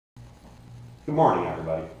Good morning,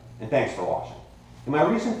 everybody, and thanks for watching. In my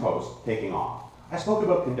recent post, Taking Off, I spoke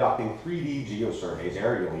about conducting 3D geosurveys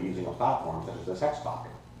aerially using a platform such as this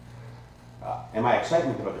X-Copter. And my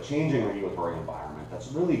excitement about the changing regulatory environment that's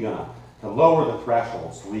really going to lower the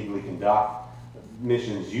thresholds to legally conduct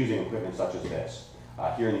missions using equipment such as this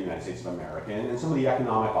here in the United States of America, and some of the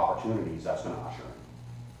economic opportunities that's going to usher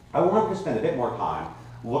in. I wanted to spend a bit more time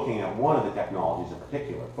looking at one of the technologies in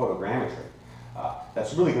particular, photogrammetry,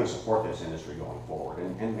 that's really going to support this industry going forward.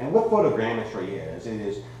 And what photogrammetry is, it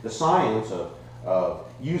is the science of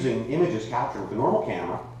using images captured with a normal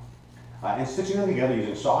camera and stitching them together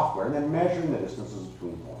using software and then measuring the distances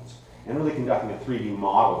between points and really conducting a 3D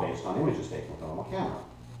model based on images taken with a normal camera.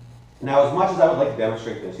 Now, as much as I would like to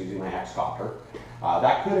demonstrate this using my X-Copter,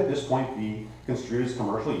 that could at this point be construed as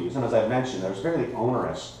commercial use. And as I've mentioned, there's fairly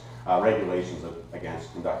onerous regulations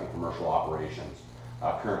against conducting commercial operations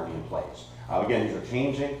currently in place. Again, these are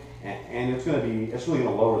changing, and it's really going to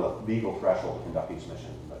lower the legal threshold to conduct these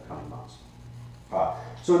missions in the coming months.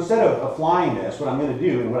 So instead of flying this, what I'm going to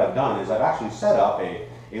do, and what I've done, is I've actually set up a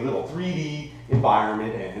little 3D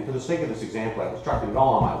environment, and for the sake of this example, I've constructed it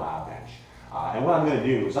all on my lab bench. And what I'm going to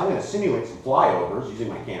do is I'm going to simulate some flyovers using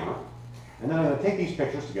my camera, and then I'm going to take these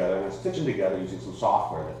pictures together and stitch them together using some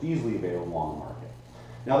software that's easily available on the market.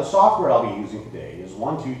 Now, the software I'll be using today is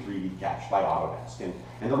 123D Catch by Autodesk,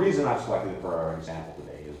 and the reason I've selected it for our example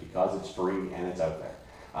today is because it's free and it's out there.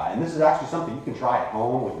 And this is actually something you can try at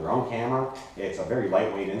home with your own camera. It's a very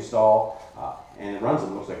lightweight install, and it runs,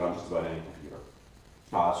 it looks like, on just about any computer.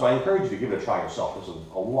 So I encourage you to give it a try yourself. This is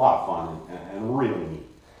a lot of fun and really neat.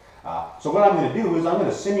 So what I'm going to do is I'm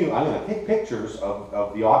going to take pictures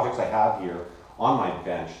of the objects I have here on my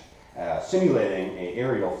bench, simulating an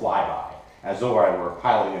aerial flyby, as though I were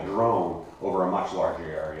piloting a drone over a much larger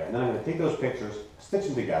area. And then I'm going to take those pictures, stitch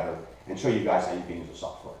them together, and show you guys how you can use the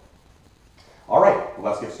software. All right,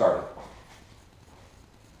 well, let's get started.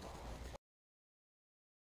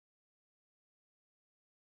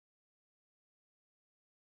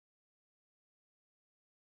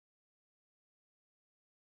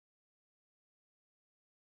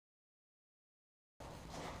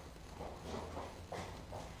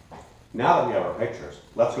 Now that we have our pictures,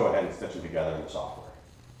 let's go ahead and stitch them together in the software.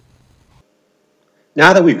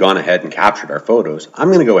 Now that we've gone ahead and captured our photos, I'm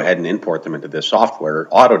going to go ahead and import them into this software,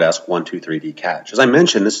 Autodesk 123D Catch. As I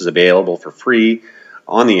mentioned, this is available for free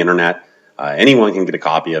on the internet. Anyone can get a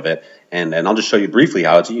copy of it, and I'll just show you briefly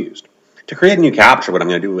how it's used. To create a new capture, what I'm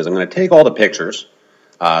going to do is I'm going to take all the pictures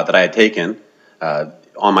that I had taken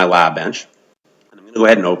on my lab bench, and I'm going to go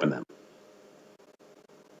ahead and open them.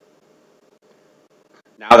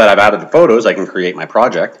 Now that I've added the photos, I can create my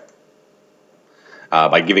project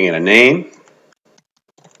by giving it a name,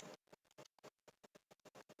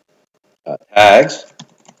 tags,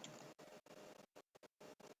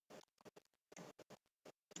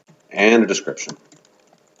 and a description.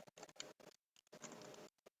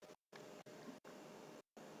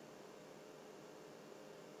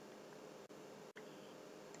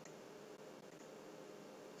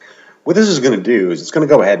 What this is going to do is it's going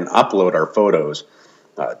to go ahead and upload our photos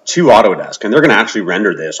to Autodesk, and they're going to actually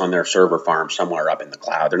render this on their server farm somewhere up in the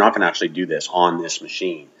cloud. They're not going to actually do this on this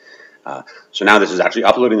machine. So now this is actually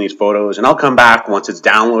uploading these photos, and I'll come back once it's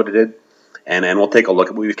downloaded it, and we'll take a look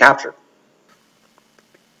at what we've captured.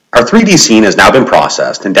 Our 3D scene has now been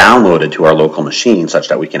processed and downloaded to our local machine such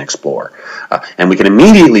that we can explore. And we can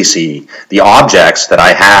immediately see the objects that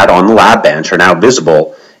I had on the lab bench are now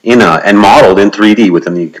visible and modeled in 3D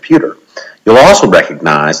within the computer. You'll also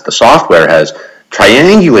recognize the software has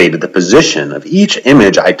triangulated the position of each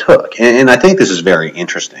image I took. And I think this is very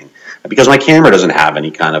interesting because my camera doesn't have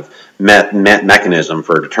any kind of mechanism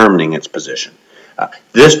for determining its position.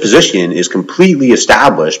 This position is completely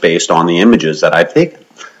established based on the images that I've taken.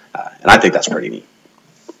 And I think that's pretty neat.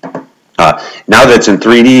 Now that it's in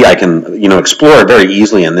 3D, I can explore it very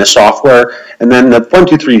easily in this software. And then the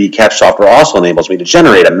 123D Catch software also enables me to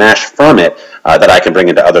generate a mesh from it that I can bring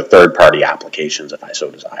into other third-party applications if I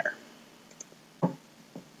so desire.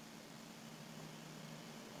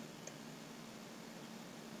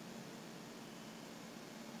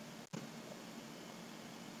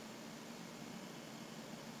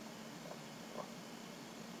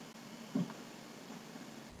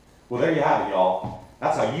 Well, there you have it, y'all.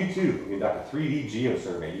 That's how you too can conduct a 3D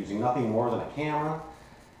geosurvey using nothing more than a camera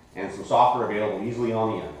and some software available easily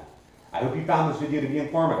on the internet. I hope you found this video to be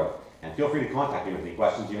informative, and feel free to contact me with any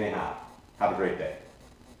questions you may have. Have a great day.